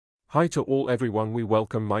Hi to all everyone, we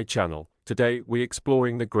welcome my channel. Today we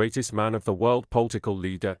exploring the greatest man of the world, political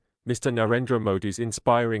leader, Mr. Narendra Modi's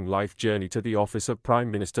inspiring life journey to the office of Prime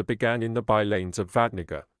Minister began in the by-lanes of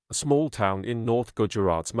Vadnagar, a small town in North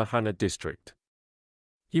Gujarat's Mahana district.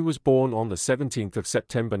 He was born on the 17th of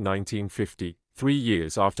September 1950, 3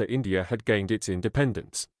 years after India had gained its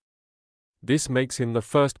independence. This makes him the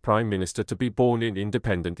first Prime Minister to be born in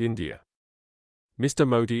independent India. Mr.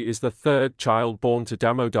 Modi is the third child born to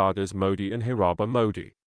Damodardas Modi and Hiraba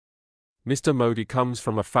Modi. Mr. Modi comes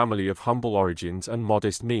from a family of humble origins and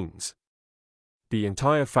modest means. The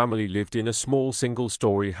entire family lived in a small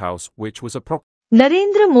single-story house which was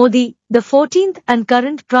Narendra Modi, the 14th and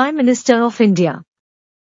current Prime Minister of India,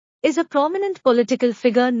 is a prominent political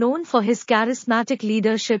figure known for his charismatic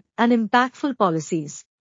leadership and impactful policies.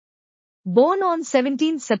 Born on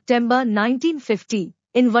 17 September 1950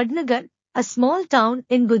 in Vadnagar, a small town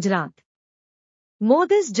in Gujarat,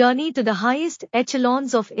 Modi's journey to the highest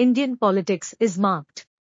echelons of Indian politics is marked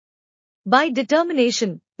by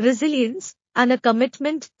determination, resilience, and a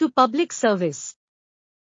commitment to public service.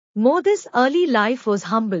 Modi's early life was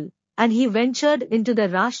humble, and he ventured into the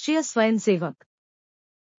Rashtriya Swayamsevak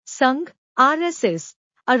Sangh, RSS,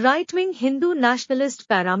 a right-wing Hindu nationalist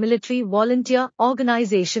paramilitary volunteer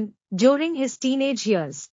organization, during his teenage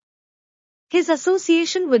years. His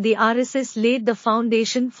association with the RSS laid the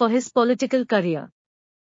foundation for his political career.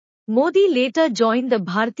 Modi later joined the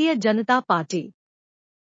Bharatiya Janata Party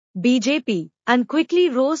 (BJP) and quickly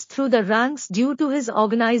rose through the ranks due to his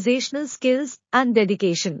organizational skills and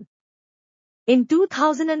dedication. In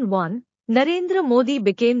 2001, Narendra Modi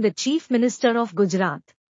became the Chief Minister of Gujarat.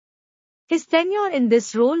 His tenure in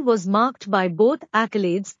this role was marked by both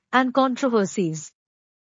accolades and controversies.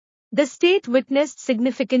 The state witnessed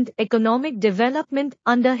significant economic development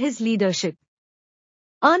under his leadership,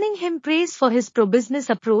 earning him praise for his pro-business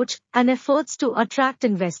approach and efforts to attract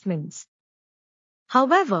investments.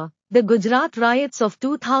 However, the Gujarat riots of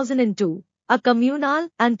 2002, a communal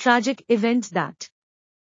and tragic event that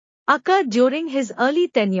occurred during his early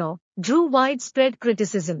tenure, drew widespread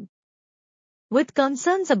criticism, with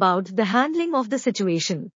concerns about the handling of the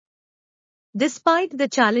situation. Despite the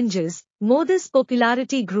challenges, Modi's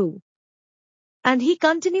popularity grew, and he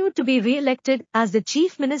continued to be re-elected as the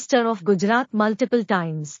Chief Minister of Gujarat multiple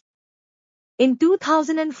times. In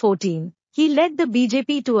 2014, he led the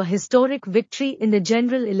BJP to a historic victory in the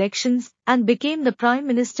general elections and became the Prime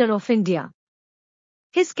Minister of India.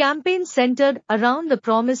 His campaign centered around the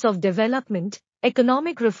promise of development,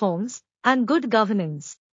 economic reforms, and good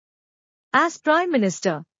governance. As Prime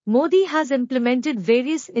Minister, Modi has implemented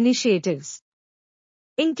various initiatives,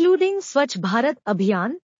 including Swachh Bharat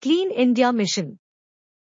Abhiyan, Clean India Mission,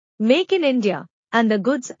 Make in India, and the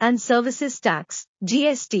Goods and Services Tax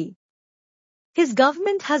 (GST). His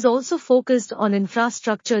government has also focused on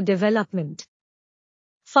infrastructure development,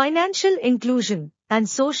 financial inclusion, and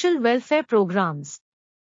social welfare programs.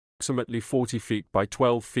 Approximately 40 feet by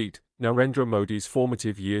 12 feet, Narendra Modi's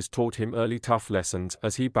formative years taught him early tough lessons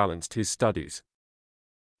as he balanced his studies,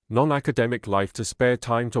 non-academic life to spare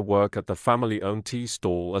time to work at the family-owned tea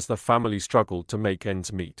stall as the family struggled to make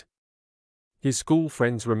ends meet. His school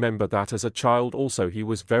friends remember that as a child also he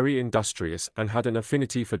was very industrious and had an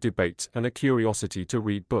affinity for debates and a curiosity to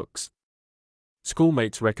read books.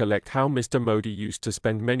 Schoolmates recollect how Mr. Modi used to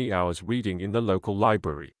spend many hours reading in the local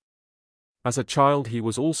library. As a child he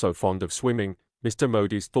was also fond of swimming. Mr.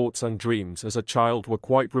 Modi's thoughts and dreams as a child were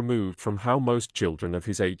quite removed from how most children of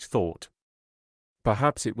his age thought.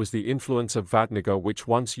 Perhaps it was the influence of Vadnagar, which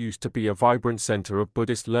once used to be a vibrant center of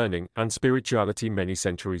Buddhist learning and spirituality many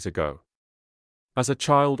centuries ago. As a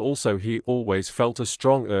child also he always felt a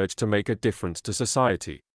strong urge to make a difference to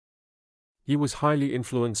society. He was highly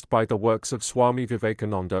influenced by the works of Swami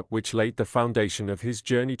Vivekananda, which laid the foundation of his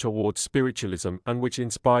journey towards spiritualism and which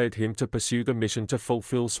inspired him to pursue the mission to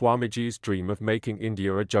fulfill Swamiji's dream of making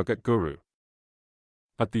India a Jagat Guru.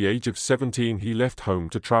 At the age of 17 he left home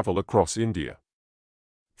to travel across India.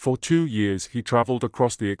 For 2 years he traveled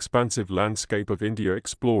across the expansive landscape of India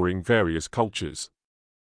exploring various cultures.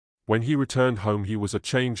 When he returned home he was a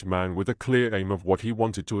changed man with a clear aim of what he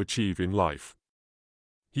wanted to achieve in life.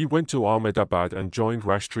 He went to Ahmedabad and joined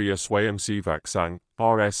Rashtriya Swayamsevak Sangh,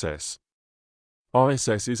 RSS.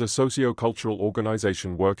 RSS is a socio-cultural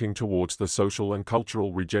organization working towards the social and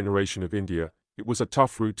cultural regeneration of India. It was a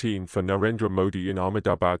tough routine for Narendra Modi in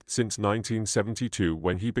Ahmedabad since 1972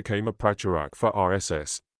 when he became a pracharak for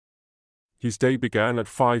RSS. His day began at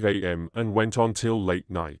 5 a.m. and went on till late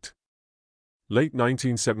night. Late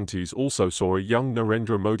 1970s also saw a young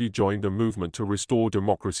Narendra Modi join the movement to restore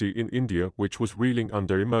democracy in India, which was reeling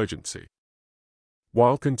under emergency.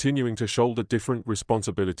 While continuing to shoulder different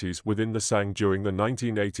responsibilities within the Sangh during the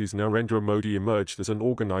 1980s, Narendra Modi emerged as an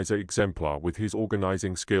organizer exemplar with his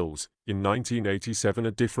organizing skills. In 1987,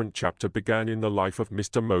 a different chapter began in the life of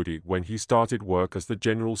Mr. Modi when he started work as the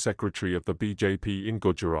General Secretary of the BJP in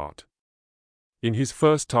Gujarat. In his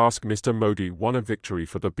first task, Mr. Modi won a victory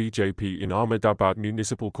for the BJP in Ahmedabad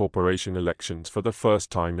municipal corporation elections for the first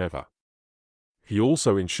time ever. He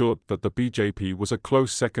also ensured that the BJP was a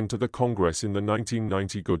close second to the Congress in the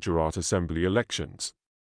 1990 Gujarat Assembly elections.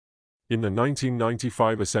 In the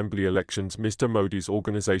 1995 Assembly elections, Mr. Modi's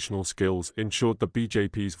organizational skills ensured the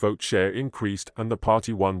BJP's vote share increased and the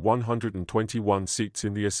party won 121 seats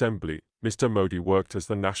in the Assembly. Mr. Modi worked as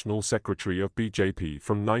the National Secretary of BJP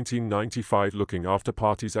from 1995, looking after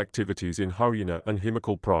party's activities in Haryana and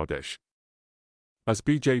Himachal Pradesh. As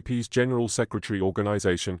BJP's General Secretary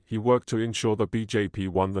organization, he worked to ensure the BJP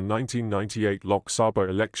won the 1998 Lok Sabha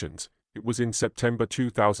elections. It was in September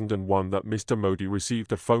 2001 that Mr. Modi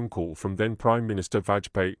received a phone call from then Prime Minister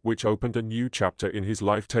Vajpayee, which opened a new chapter in his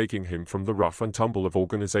life, taking him from the rough and tumble of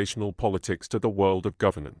organizational politics to the world of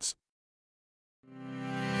governance.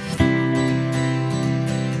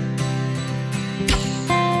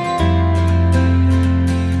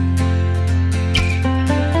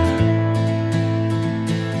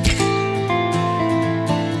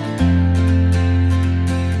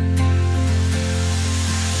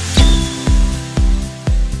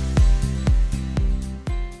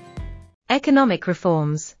 Economic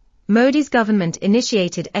reforms. Modi's government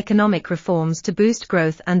initiated economic reforms to boost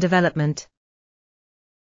growth and development.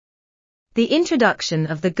 The introduction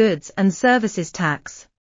of the Goods and Services Tax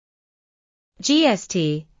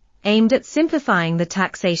 (GST), aimed at simplifying the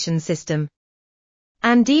taxation system,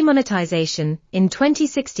 and demonetization in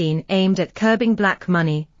 2016, aimed at curbing black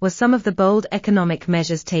money, were some of the bold economic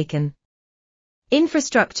measures taken.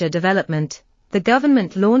 Infrastructure development. The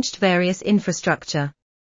government launched various infrastructure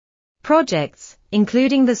projects,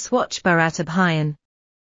 including the Swachh Bharat Abhiyan,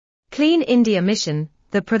 Clean India Mission,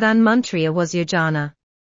 the Pradhan Mantri Awas Yojana,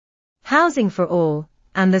 Housing for All,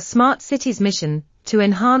 and the Smart Cities Mission, to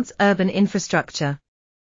enhance urban infrastructure.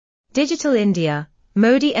 Digital India.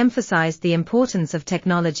 Modi emphasized the importance of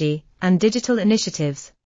technology and digital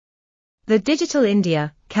initiatives. The Digital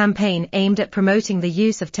India campaign aimed at promoting the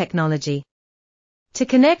use of technology to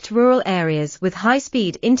connect rural areas with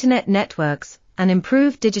high-speed internet networks and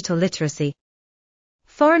improve digital literacy.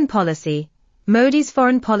 Foreign policy. Modi's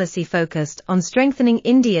foreign policy focused on strengthening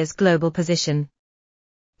India's global position.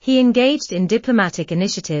 He engaged in diplomatic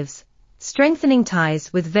initiatives, strengthening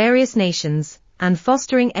ties with various nations, and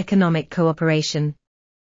fostering economic cooperation.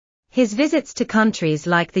 His visits to countries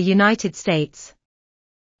like the United States,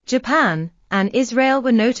 Japan, and Israel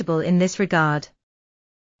were notable in this regard.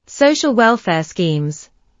 Social welfare schemes.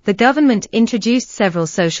 The government introduced several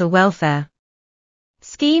social welfare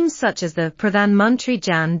schemes such as the Pradhan Mantri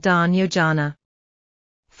Jan Dhan Yojana,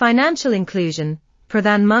 Financial Inclusion,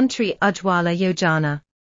 Pradhan Mantri Ujjwala Yojana,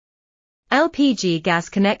 LPG gas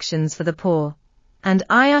connections for the poor, and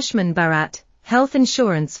Ayushman Bharat, health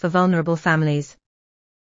insurance for vulnerable families.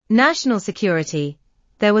 National security.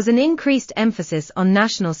 There was an increased emphasis on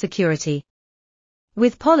national security,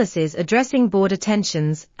 with policies addressing border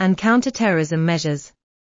tensions and counter-terrorism measures.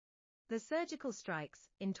 The surgical strikes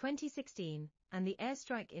in 2016 and the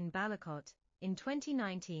airstrike in Balakot in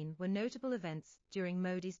 2019 were notable events during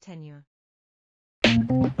Modi's tenure.